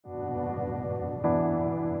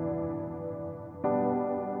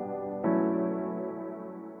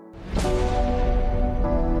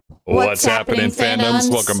What's happening,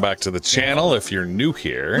 fandoms? Welcome back to the channel. If you're new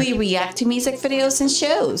here, we react to music videos and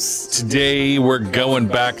shows. Today we're going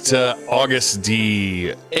back to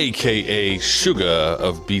Agust'D, aka Suga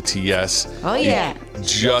of BTS. Oh yeah. He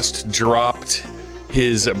just dropped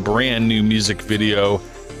his brand new music video,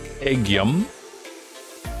 Haegeum.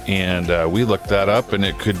 And we looked that up, and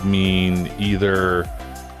it could mean either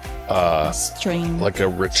like a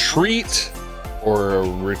retreat or a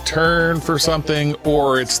return for something,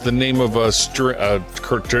 or it's the name of a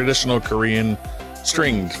traditional Korean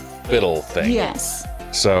stringed fiddle thing. Yes.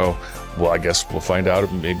 So, well, I guess we'll find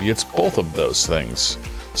out. Maybe it's both of those things.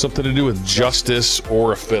 Something to do with justice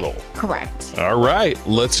or a fiddle. Correct. All right,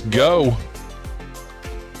 let's go.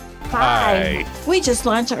 Hi. We just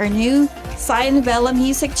launched our new Haegeum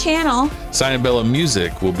music channel. Haegeum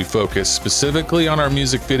Music will be focused specifically on our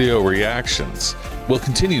music video reactions. We'll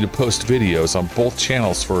continue to post videos on both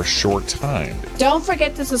channels for a short time. Don't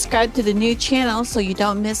forget to subscribe to the new channel so you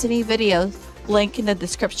don't miss any videos. Link in the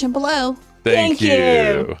description below. Thank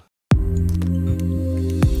you.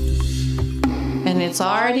 And it's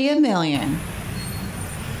already 1 million.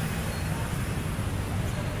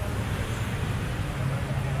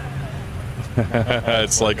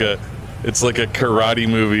 It's like a karate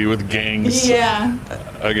movie with gangs. Yeah.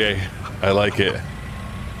 Okay, I like it.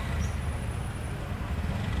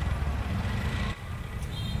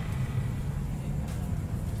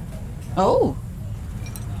 Oh.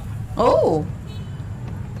 Oh.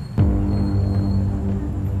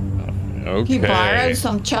 Okay. He borrowed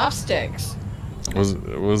some chopsticks. Was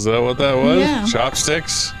that what that was? Yeah.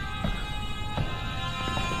 Chopsticks?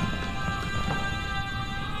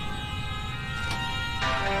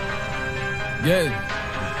 Yeah.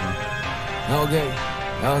 Okay.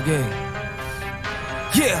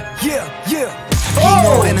 Yeah.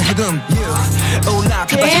 Oh! Damn!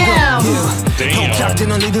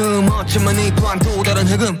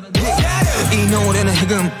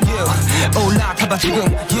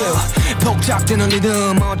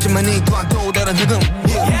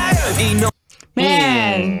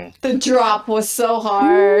 Man, the drop was so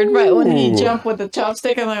hard right when he jumped with the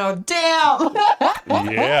chopstick. I'm like, oh, damn.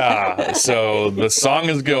 Yeah, so the song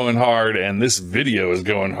is going hard and this video is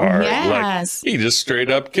going hard. Yes. Like, he just straight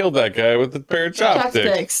up killed that guy with a pair of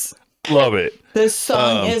chopsticks. Love it. This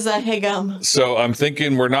song is a Haegeum. So I'm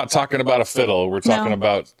thinking we're not talking about a fiddle. We're talking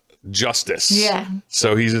about justice. Yeah.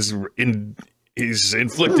 So he's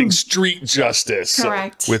inflicting street justice.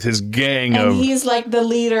 Correct. With his gang and of... he's like the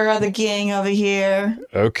leader of the gang over here.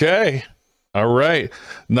 Okay. All right.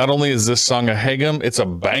 Not only is this song a Haegeum, it's a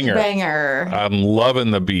banger. Banger. I'm loving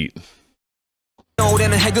the beat.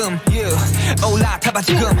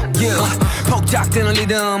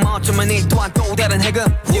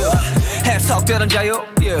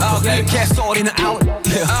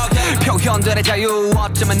 표현들의 자유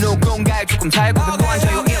어쩌면 누군가의 조금 잘못된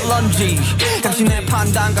자유일런지 당신의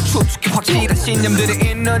판단과 추측이 확실한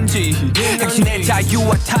신념들이 있는지 당신의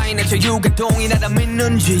자유와 타인의 자유가 동일하다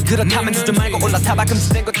믿는지 그렇다면 주저 말고 올라타봐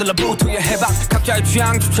금지된 것들로부터 해봐 각자의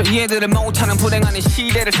취향조차 이해들을 못하는 불행한 이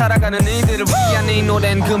시대를 살아가는 이들을 위한 이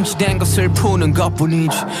노래는 금지된 것을 푸는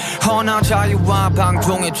것뿐이지 허나 자유와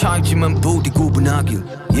방종의 차이지만 부디 구분하길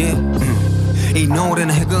이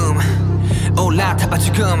노래는 해금 올라타봐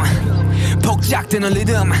지금 복작되는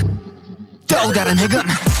리듬 또 다른 해금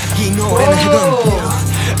이 노래는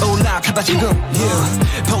해금 올라타봐 지금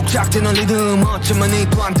복작되는 리듬 어쩌면 이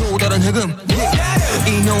또한 또 다른 해금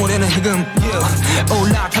이 노래는 해금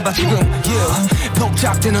올라타봐 지금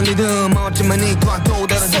복작되는 리듬 어쩌면 이 또한 또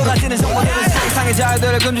다른 해금 쏟아지는 정보들은 상상의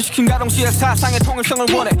자유들을 금지시킨 가동시의 사상의 통일성을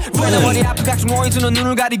원해 왜냐 머리 앞에 각종 오이즈는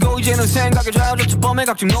눈을 가리고 이제는 생각에 좌우조차 범의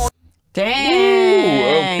각종 Dang.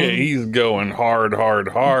 Ooh, okay, he's going hard.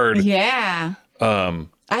 Yeah.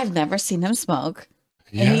 I've never seen him smoke.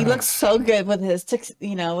 Yeah. And he looks so good with his,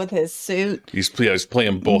 with his suit. He's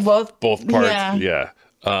playing both parts. Yeah.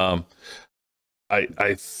 I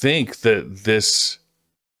think that this,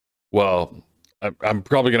 well, I'm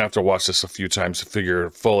probably gonna have to watch this a few times to figure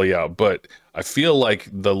it fully out, but I feel like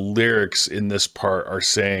the lyrics in this part are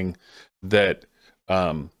saying that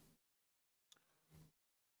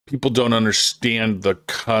people don't understand the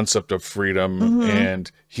concept of freedom,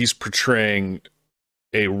 and he's portraying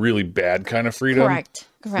a really bad kind of freedom. Correct.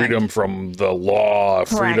 Freedom from the law,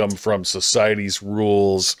 freedom from society's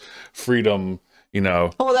rules, freedom,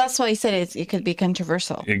 Well, that's why he said it could be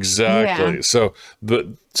controversial. Exactly. Yeah. So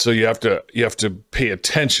you have to pay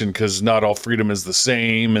attention because not all freedom is the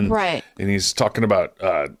same, and and he's talking about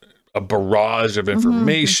a barrage of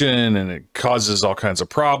information and it causes all kinds of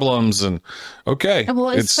problems. And well,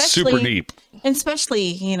 it's super deep.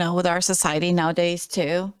 Especially, with our society nowadays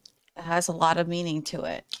too. has a lot of meaning to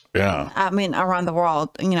it. Yeah. I mean, around the world,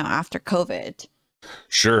 after COVID.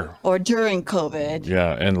 Sure. Or during COVID.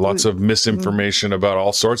 Yeah, and lots of misinformation about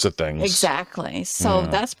all sorts of things. Exactly. So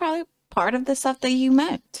that's probably part of the stuff that you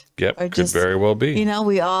meant. Yep, or could very well be.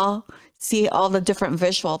 We all see all the different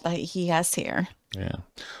visual that he has here. Yeah.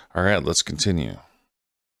 All right, let's continue.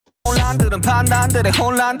 혼란들은 판단들의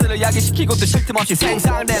혼란들을 야기시키고 또 쉴 틈 없이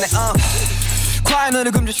생산되네 과연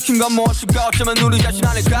너를 금지시킨 건 무엇일까 어쩌면 우리 자신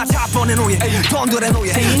아닐까 자본의 노예 돈들의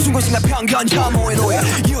노예 중고심과 편견 혐오의 노예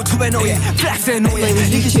유튜브의 노예 플렉스의 노예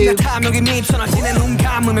이기심과 탐욕이 미쳐나지는 눈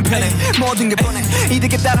감으면 편해 모든 게 뻔해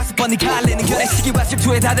이득에 따라서 뻔히 갈리는 결의 시기와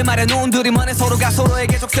질투에 다들 말해놓은 둘이만의 서로가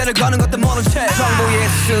서로에게 족쇄를 거는 것도 모른 채 정보의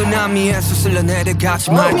쓰나미에서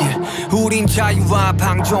쓸려내려가지 말길 우린 자유와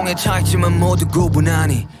방종의 차이지만 모두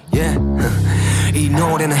구분하니 이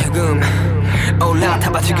노래는 해금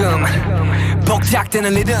올라타봐 지금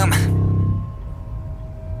복작되는 리듬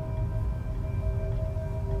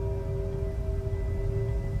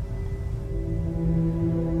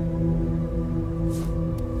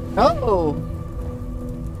Oh.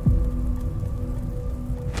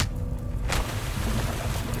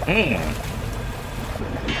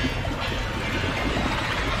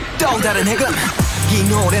 또 다른 해금 이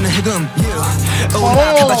노래는 해금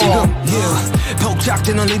올라타봐 지금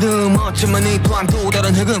복작되는 리듬 어쩌면 이 또한 또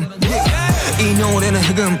다른 해금 이 노래는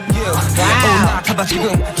해금 올라타봐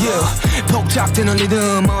지금 복작되는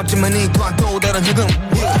리듬 어쩌면 이 또한 또 다른 해금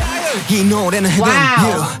이 노래는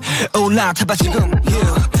해금 올라타봐 지금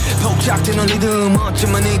복작되는 리듬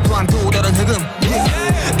어쩌면 이 또한 또 다른 해금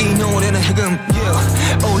이 노래는 해금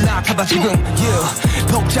올라타봐 지금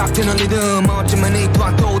복작되는 리듬 어쩌면 이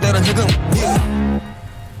또한 또 다른 해금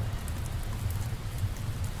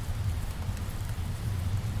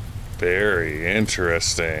Very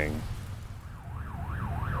interesting.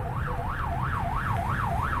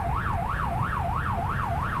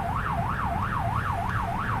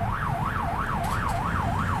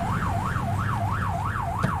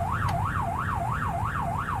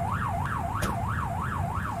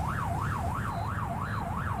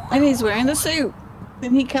 And he's wearing the suit.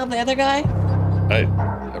 Didn't he kill the other guy?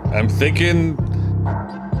 I'm thinking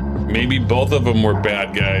maybe both of them were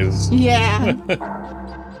bad guys. Yeah.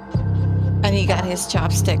 And he got his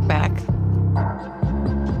chopstick back.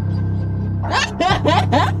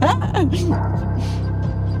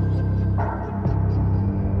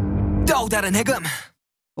 또 다른 해금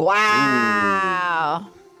Wow.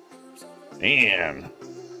 Man,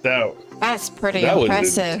 that's pretty that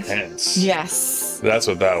impressive. was intense. Yes. That's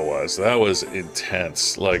what that was. That was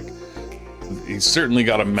intense. Like, he certainly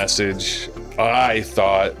got a message. I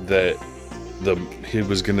thought that he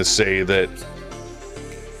was going to say that,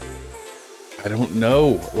 I don't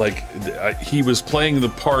know, like, he was playing the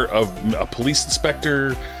part of a police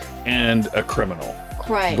inspector and a criminal.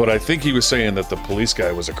 Right. But I think he was saying that the police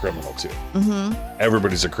guy was a criminal too.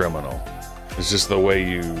 Everybody's a criminal. It's just the way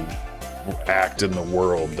you act in the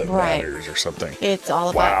world that matters or something. It's all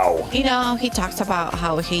about, he talks about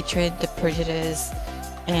how hatred, the prejudice,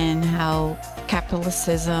 and how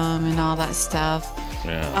capitalism and all that stuff.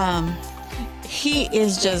 Yeah.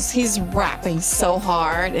 He's rapping so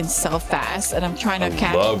hard and so fast, and I'm trying to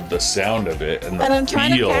catch. I love the sound of it and I'm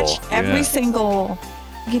trying feel. to catch every single,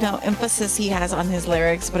 emphasis he has on his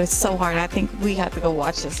lyrics, but it's so hard. I think we have to go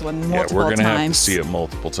watch this one multiple times. Yeah, we're gonna have to see it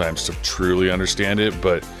multiple times to truly understand it,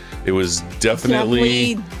 but it was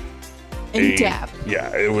definitely in depth.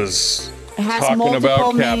 Yeah, it was has talking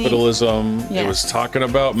about capitalism. Yes. It was talking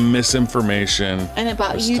about misinformation. And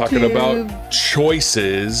about it was YouTube. talking about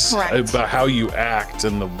choices, Correct. about how you act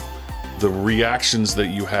and the reactions that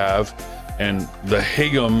you have. And the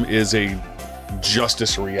Haegeum is a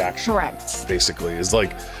justice reaction. Correct. Basically, is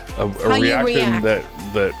like a reaction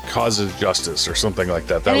that causes justice or something like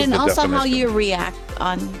that. That and was the also definition. how you react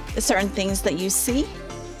on certain things that you see,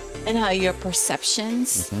 and how your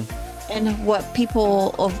perceptions. And what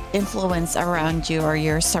people of influence around you or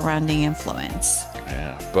your surrounding influence.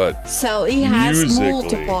 Yeah, but so he has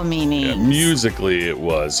multiple meanings. Yeah, musically, it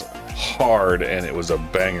was hard and it was a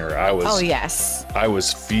banger. I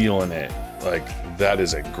was feeling it. Like, that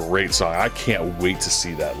is a great song. I can't wait to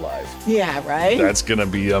see that live. Yeah, right. That's gonna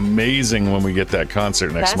be amazing when we get that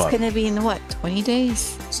concert next month. That's gonna be in what, 20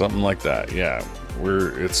 days? Something like that. Yeah,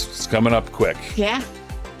 it's coming up quick. Yeah.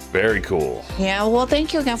 Very cool. Yeah, well,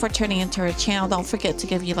 thank you again for tuning into our channel. Don't forget to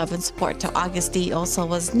give your love and support to Agust'D, also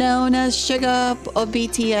was known as Suga of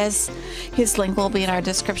BTS. His link will be in our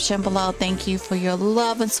description below. Thank you for your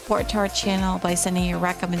love and support to our channel by sending your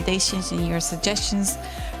recommendations and your suggestions.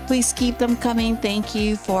 Please keep them coming. Thank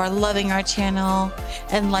you for loving our channel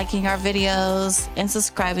and liking our videos and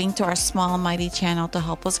subscribing to our small mighty channel to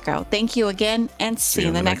help us grow. Thank you again, and see you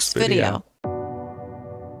in the next video.